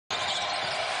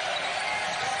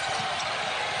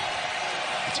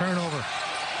Turnover.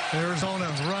 Arizona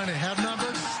running. Have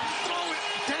numbers. Throw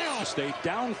it down. State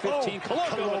down 15.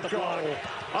 Coloco with the block.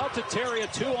 Out to Terry, a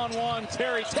 2-on-1.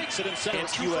 Terry takes it inside.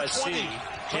 Against USC.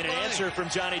 And an answer from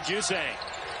Johnny Jusang.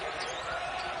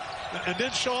 And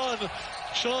then Sean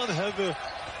had the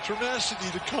tenacity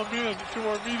to come in to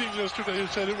our meeting yesterday and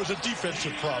said it was a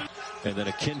defensive problem. And then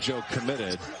Akinjo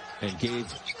committed and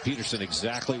gave Peterson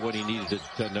exactly what he needed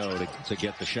to know to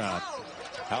get the shot.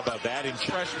 How about that in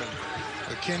freshman?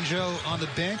 Akinjo on the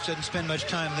bench, doesn't spend much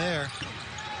time there.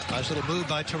 Nice little move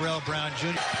by Terrell Brown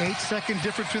Jr. 8-second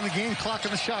difference in the game clock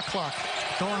and the shot clock.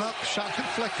 Going up, shot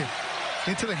deflected.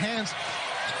 Into the hands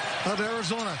of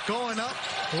Arizona. Going up,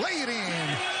 lay it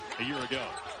in. A year ago.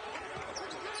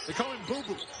 They call him Boo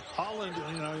Boo. Holland,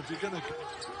 you know, if you're gonna,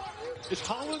 is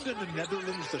Holland and the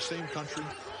Netherlands the same country?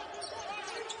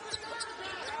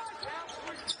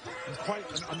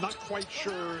 I'm not quite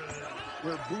sure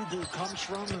where Boo Boo comes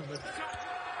from.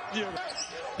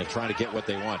 They're trying to get what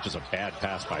they want. Just a bad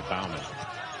pass by Bauman.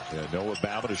 Yeah, Noah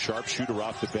Bauman, a sharpshooter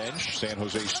off the bench. San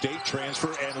Jose State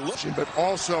transfer and looking. But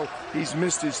also, he's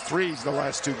missed his threes the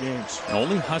last 2 games.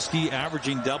 Only Husky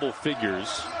averaging double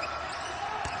figures.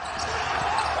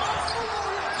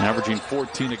 Averaging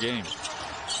 14 a game.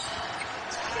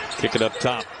 Kick it up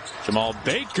top. Jamal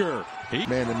Baker.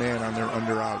 Man-to-man on their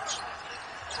under-outs.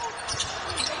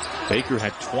 Baker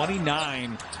had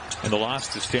 29 in the loss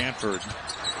to Stanford.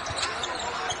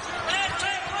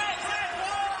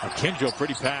 Akinjo,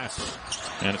 pretty pass.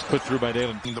 And it's put through by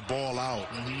Dalen. The ball out.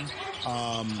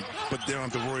 But they don't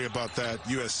have to worry about that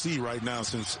USC right now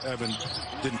since Evan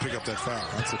didn't pick up that foul.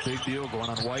 That's a big deal going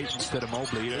on White instead of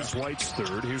Mobley. There's White's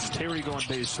third. Here's Terry going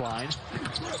baseline.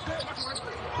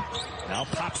 Now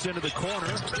pops into the corner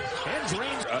and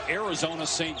drains. Arizona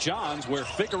St. John's, where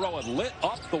Figueroa lit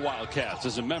up the Wildcats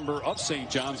as a member of St.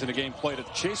 John's in a game played at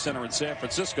the Chase Center in San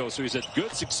Francisco. So he's had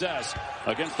good success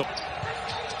against the...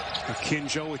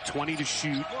 Akinjo with 20 to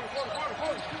shoot.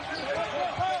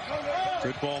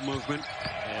 Good ball movement.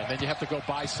 And then you have to go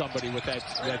by somebody with that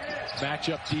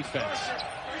matchup defense.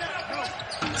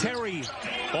 Terry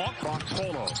off on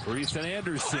Polo. Ethan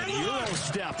Anderson. Euro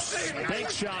steps. Bank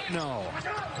shot, no.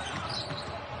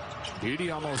 Beatty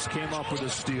almost came up with a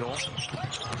steal.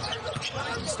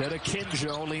 Instead of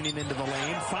Akinjo leaning into the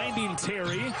lane. Finding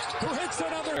Terry, who hits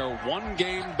another. They're 1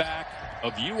 game back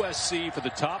of USC for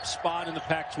the top spot in the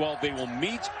Pac-12. They will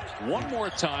meet one more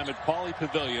time at Pauley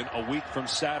Pavilion a week from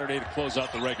Saturday to close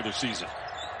out the regular season.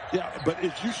 Yeah, but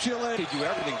if UCLA... They do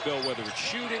everything, Bill, whether it's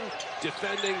shooting,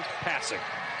 defending, passing.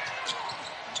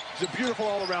 He's a beautiful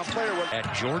all-around player.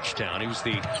 At Georgetown, he was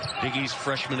the Big East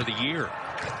Freshman of the Year.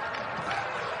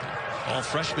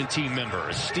 All-freshman team member,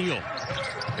 a steal.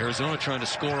 Arizona trying to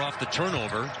score off the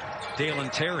turnover. Dalen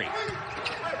Terry.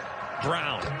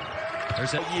 Brown.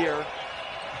 There's a year.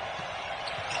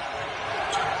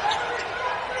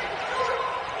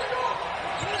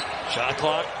 Shot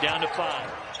clock down to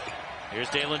 5. Here's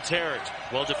Dalen Terry.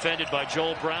 Well defended by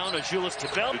Joel Brown. Azuelas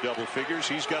Tabell. Double figures.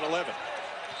 He's got 11.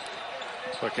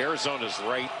 Look, Arizona's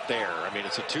right there. I mean,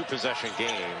 it's a 2-possession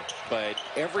game, but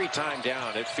every time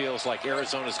down, it feels like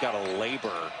Arizona's got to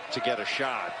labor to get a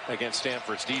shot against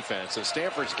Stanford's defense. And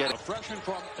Stanford's getting a freshman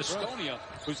from Estonia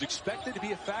who's expected to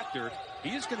be a factor.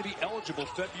 He is going to be eligible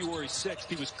February 6th.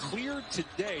 He was cleared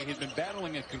today. He's been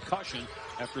battling a concussion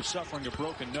after suffering a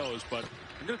broken nose, but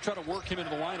we're going to try to work him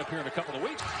into the lineup here in a couple of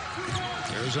weeks.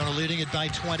 Arizona leading it by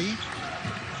 20.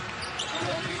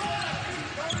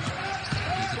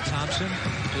 Thompson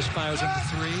just fires on the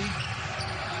 3.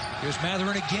 Here's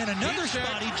Mathurin again. Another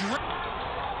spot. He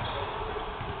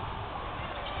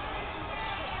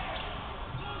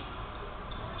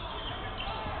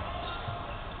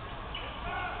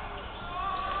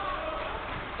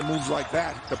Moves like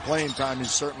that, the playing time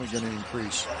is certainly going to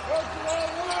increase.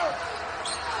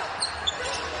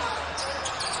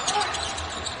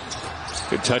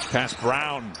 Good touch pass.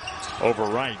 Brown over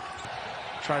right.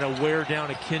 Trying to wear down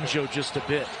Akinjo just a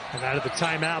bit. And out of the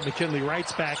timeout, McKinley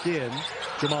Wright's back in.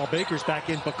 Jamal Baker's back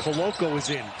in, but Coloco is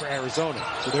in for Arizona.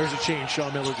 So there's a change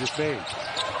Sean Miller just made.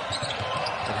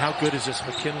 And how good is this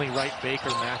McKinley Wright-Baker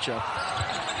matchup?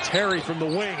 Terry from the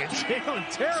wing, and Dalen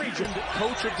Terry,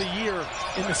 Coach of the Year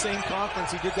in the same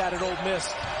conference. He did that at Ole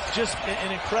Miss. Just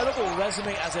an incredible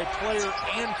resume as a player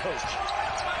and coach.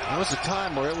 There was a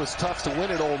time where it was tough to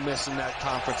win at Ole Miss in that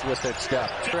conference with that step.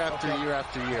 Year after year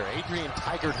after year. Adrian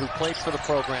Tigert, who played for the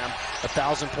program,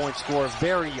 1,000-point scorer,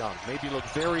 very young. Maybe looked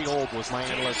very old, was my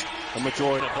analyst. The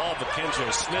majority. Above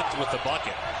Akinjo, Smith with the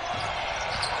bucket.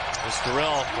 As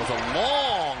Terrell with a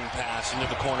long pass into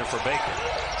the corner for Baker.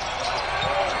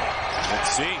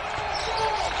 Let's see.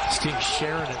 This team's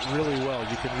sharing it really well.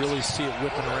 You can really see it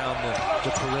whipping around the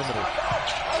perimeter.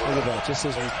 Look at that, just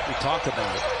as we talked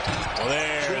about it. Well,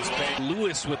 there's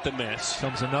Lewis with the miss.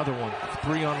 Comes another one,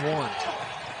 3-on-1.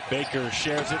 Baker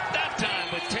shares it that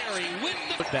time with Terry with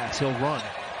the backs. He'll run.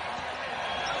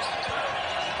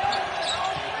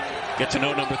 Get to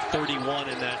know number 31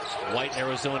 in that white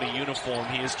Arizona uniform.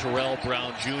 He is Terrell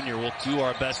Brown Jr. We'll do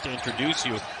our best to introduce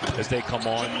you as they come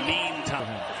on.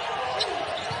 Meantime,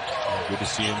 good to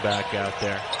see him back out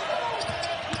there.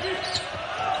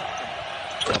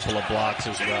 Couple of blocks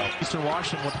as well. Eastern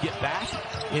Washington want to get back.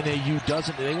 NAU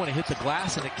doesn't. They want to hit the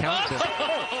glass and it counts them.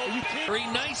 Very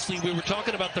nicely. We were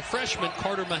talking about the freshman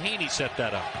Carter Mahaney set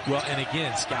that up. Well, and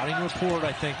again, scouting report,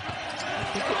 I think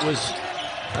it was,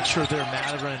 not sure they're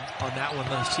mattering on that one.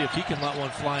 Let's see if he can let one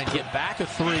fly and get back a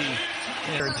three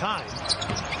in time.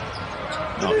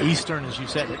 Now, Eastern, as you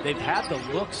said, they've had the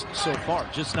looks so far,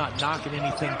 just not knocking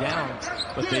anything down,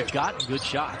 but they've gotten good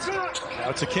shots. Now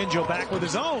it's Akinjo back with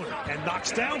his own and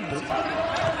knocks down.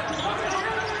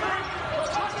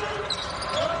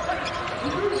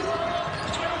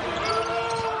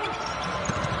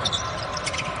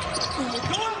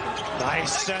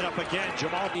 Nice setup again.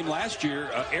 Jamal Team last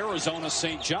year, Arizona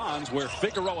St. John's, where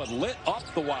Figueroa lit up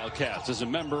the Wildcats as a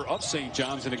member of St.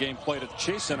 John's in a game played at the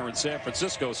Chase Center in San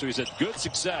Francisco. So he's had good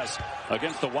success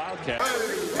against the Wildcats.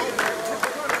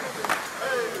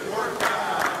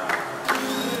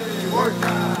 Work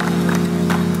out.